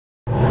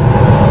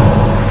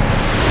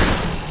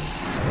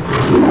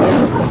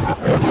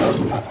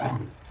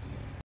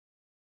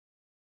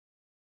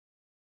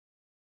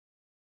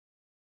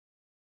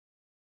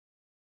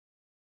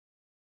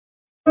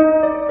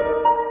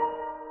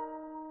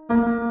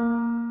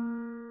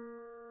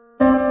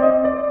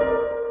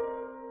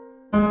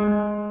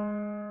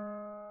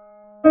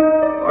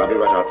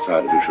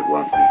outside if you should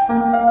want me.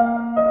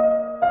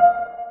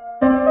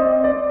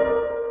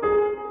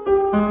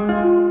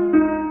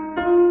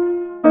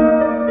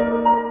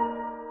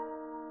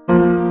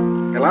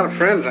 A lot of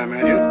friends, I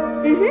imagine.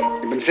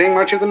 Mm-hmm. You've been seeing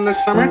much of them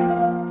this summer?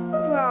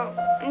 Well,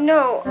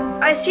 no.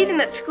 I see them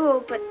at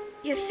school, but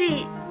you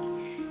see,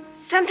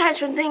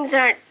 sometimes when things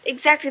aren't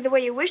exactly the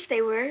way you wish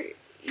they were...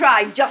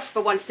 Try just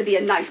for once to be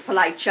a nice,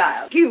 polite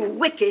child. You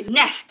wicked,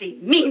 nasty,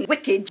 mean,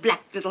 wicked,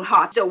 black little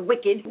heart. So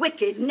wicked,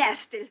 wicked,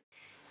 nasty.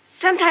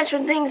 Sometimes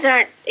when things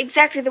aren't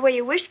exactly the way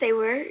you wish they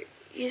were,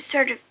 you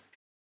sort of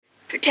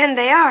pretend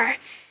they are.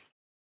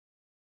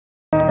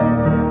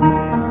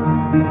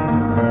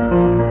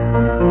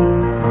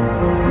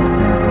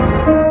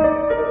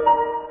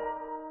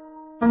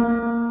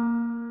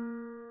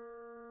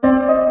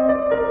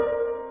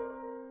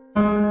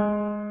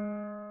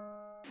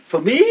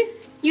 For me?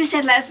 You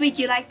said last week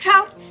you liked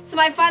trout, so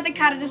my father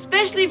caught it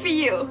especially for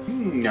you.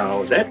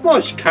 No, that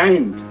was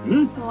kind.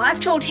 Oh,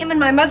 I've told him and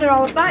my mother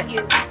all about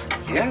you.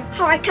 Yeah?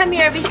 How I come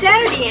here every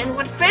Saturday and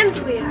what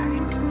friends we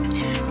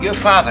are. Your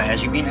father,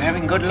 has he been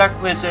having good luck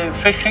with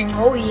fishing?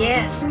 Oh,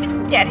 yes.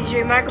 Daddy's a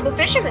remarkable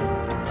fisherman.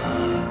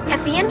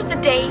 At the end of the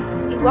day,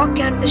 we walk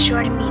down to the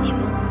shore to meet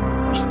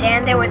him. We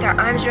stand there with our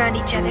arms around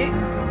each other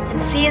and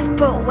see his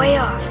boat way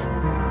off.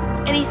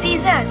 And he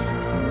sees us.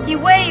 He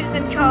waves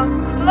and calls,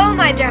 "Hello,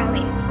 my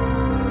darlings."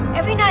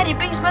 Every night he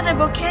brings Mother a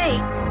bouquet.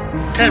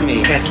 Tell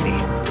me,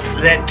 Kathleen,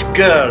 that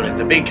girl in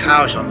the big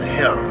house on the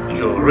hill,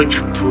 your rich,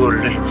 poor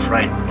little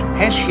friend,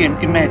 has she an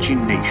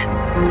imagination?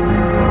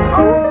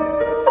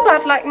 Oh,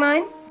 about like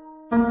mine.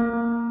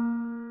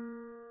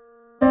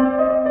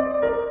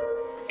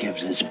 Give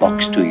this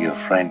box to your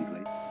friend.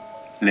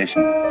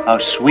 Listen, how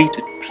sweet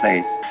it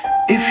plays.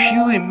 If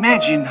you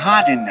imagine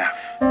hard enough,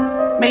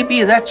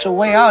 maybe that's a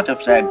way out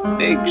of that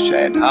big,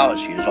 sad house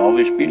she's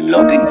always been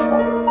looking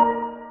for.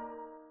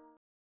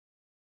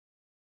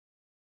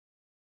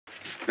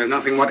 There's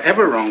nothing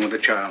whatever wrong with the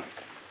child.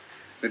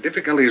 The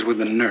difficulty is with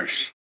the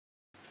nurse.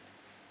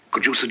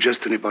 Could you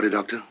suggest anybody,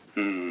 Doctor?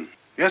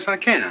 Yes, I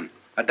can.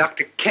 A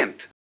Dr.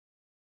 Kent.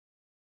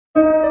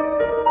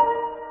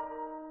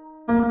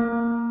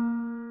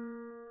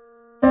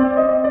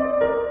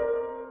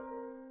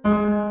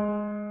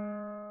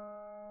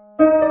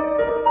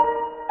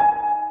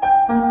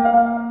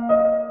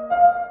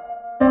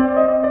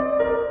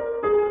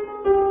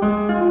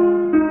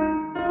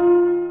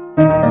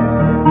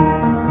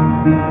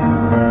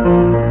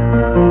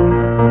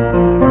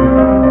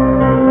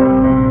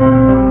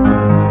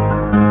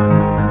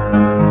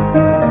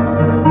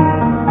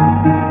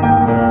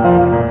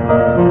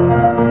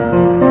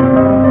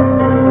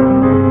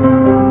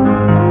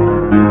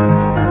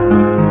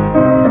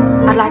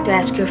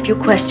 Ask you a few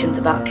questions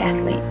about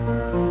Kathleen.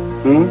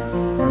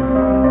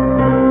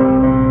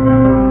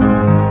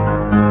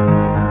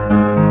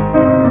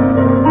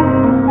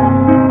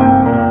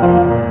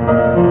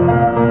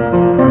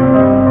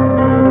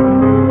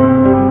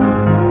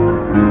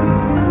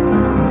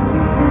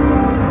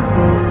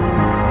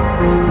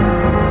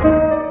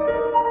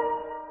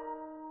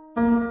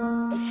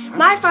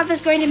 My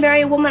father's going to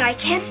marry a woman I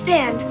can't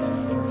stand.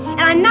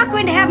 And I'm not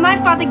going to have my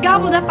father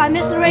gobbled up by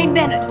Miss Laraine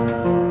Bennett.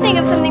 Think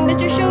of something,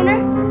 Mr.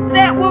 Schoner.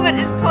 That woman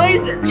is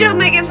poison. She'll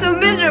make him so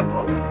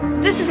miserable.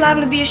 This is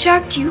liable to be a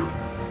shock to you.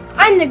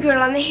 I'm the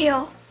girl on the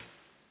hill.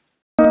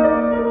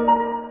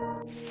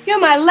 You're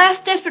my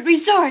last desperate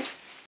resort.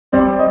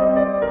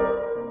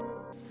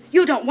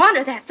 You don't want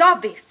her, that's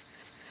obvious.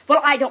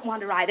 Well, I don't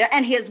want her either,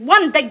 and here's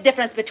one big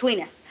difference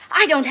between us.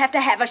 I don't have to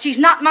have her. She's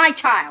not my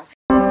child.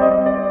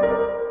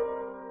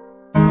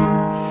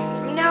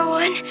 From now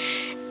on,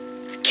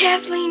 it's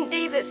Kathleen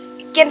Davis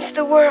against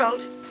the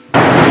world.